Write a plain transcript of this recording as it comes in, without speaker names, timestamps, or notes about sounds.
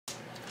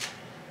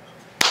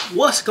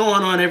What's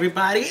going on,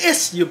 everybody?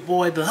 It's your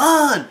boy, the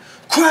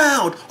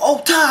uncrowned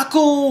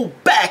Otaku,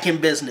 back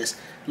in business.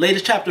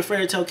 Latest chapter of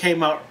Fairy Tail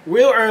came out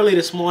real early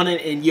this morning,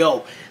 and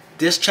yo,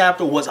 this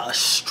chapter was a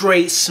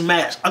straight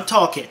smash. I'm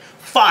talking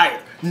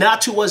fire.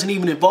 Natsu wasn't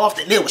even involved,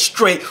 and it was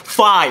straight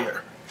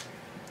fire.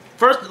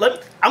 First, I'm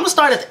gonna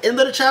start at the end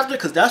of the chapter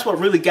because that's what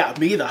really got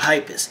me the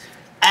hypest.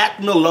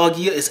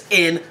 Acnologia is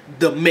in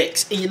the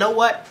mix, and you know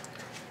what?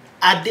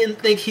 I didn't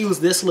think he was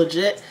this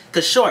legit,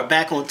 because sure,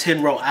 back on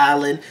Tenro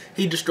Island,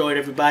 he destroyed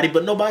everybody,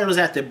 but nobody was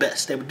at their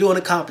best. They were doing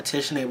a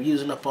competition, they were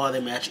using up all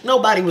their magic.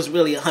 Nobody was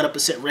really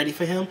 100% ready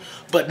for him,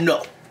 but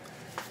no.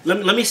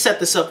 Let me set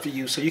this up for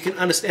you so you can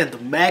understand the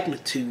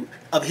magnitude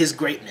of his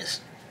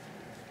greatness.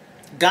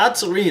 God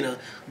Serena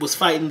was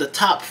fighting the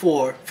top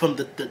 4 from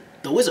the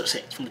Wizard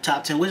Saints, from the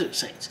top 10 Wizard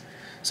Saints.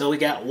 So we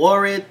got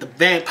Warren, the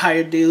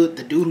vampire dude,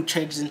 the dude who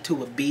changes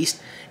into a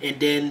beast, and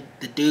then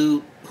the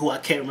dude who I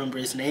can't remember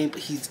his name, but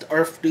he's the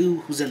Earth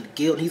dude who's in the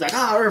guild. And he's like,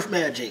 Earth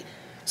magic.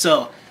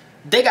 So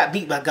they got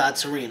beat by God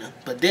Serena,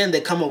 but then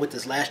they come up with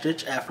this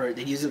last-ditch effort.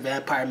 They use the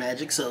vampire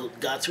magic, so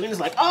God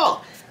Serena's like,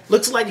 oh,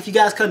 looks like if you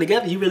guys come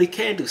together, you really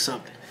can do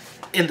something.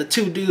 And the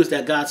 2 dudes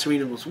that God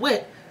Serena was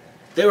with,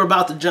 they were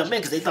about to jump in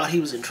because they thought he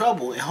was in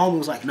trouble, and homie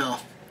was like, no,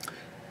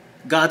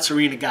 God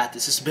Serena got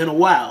this. It's been a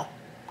while,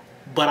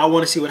 but I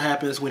want to see what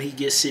happens when he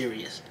gets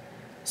serious.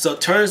 So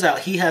it turns out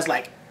he has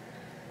like,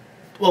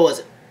 what was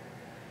it?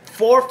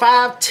 4,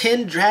 5,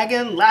 10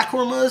 dragon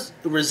lacrimas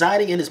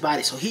residing in his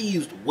body. So he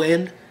used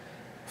wind,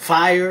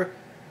 fire,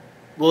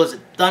 what was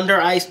it?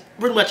 Thunder, ice,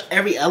 pretty much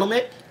every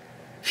element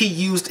he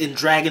used in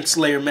Dragon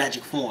Slayer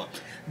magic form.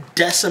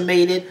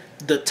 Decimated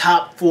the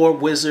top 4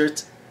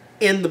 wizards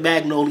in the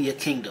Acnologia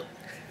Kingdom.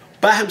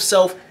 By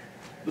himself,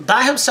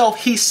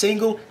 he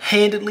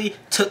single-handedly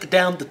took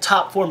down the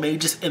top 4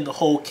 mages in the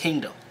whole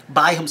kingdom.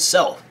 By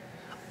himself.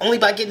 Only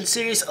by getting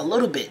serious a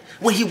little bit.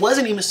 When he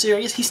wasn't even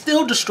serious, he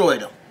still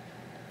destroyed them.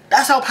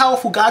 That's how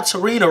powerful God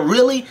Serena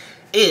really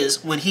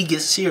is when he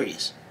gets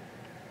serious.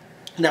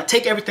 Now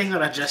take everything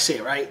that I just said,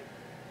 right?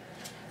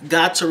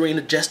 God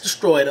Serena just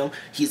destroyed him.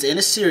 He's in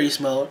a serious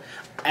mode.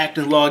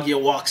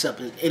 Acnologia walks up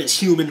in his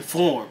human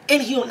form.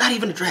 Not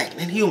even a dragon,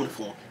 in human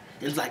form.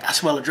 And it's like, I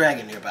smell a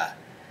dragon nearby.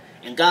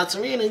 And God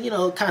Serena, you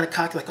know, kind of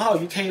cocky, like, oh,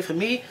 you came for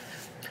me?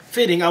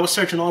 Fitting, I was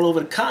searching all over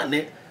the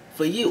continent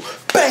for you.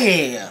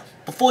 Bam!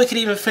 Before he could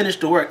even finish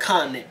the word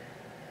continent,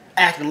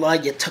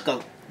 Acnologia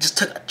just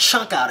took a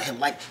chunk out of him.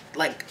 Like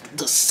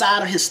the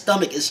side of his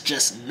stomach is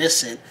just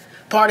missing.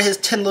 Part of his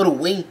 10 little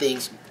wing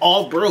things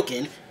all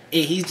broken.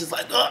 And he's just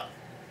like, ugh.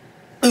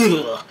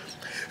 Ugh.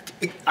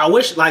 I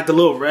wish like the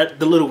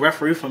little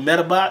referee from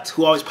Metabots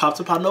who always pops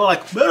up. I know,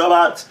 like,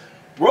 Metabots,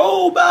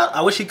 robot.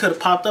 I wish he could have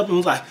popped up and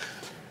was like,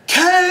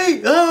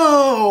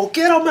 KO,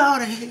 get him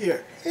out of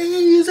here.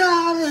 He's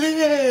out of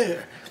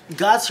here.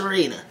 God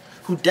Serena,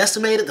 who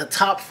decimated the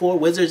top 4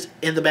 wizards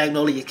in the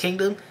Acnologia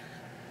Kingdom,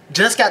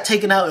 just got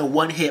taken out in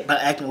one hit by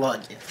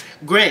Acnologia.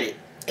 Granted,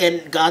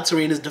 in God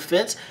Serena's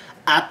defense,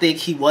 I think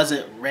he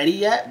wasn't ready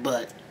yet,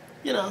 but,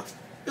 you know,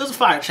 it was a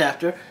fire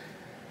chapter.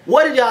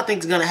 What did y'all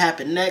think is going to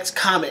happen next?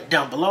 Comment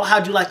down below.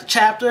 How'd you like the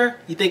chapter?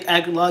 You think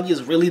Acnologia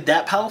is really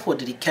that powerful, or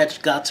did he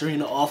catch God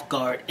Serena off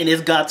guard? And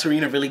is God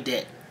Serena really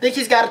dead? I think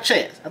he's got a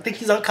chance. I think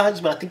he's unconscious,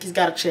 but I think he's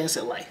got a chance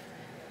at life.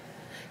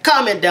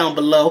 Comment down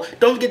below.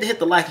 Don't forget to hit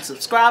the like and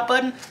subscribe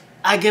button.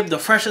 I give the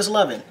freshest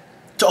loving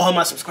to all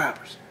my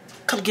subscribers.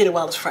 Come get it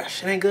while it's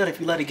fresh. It ain't good if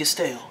you let it get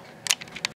stale.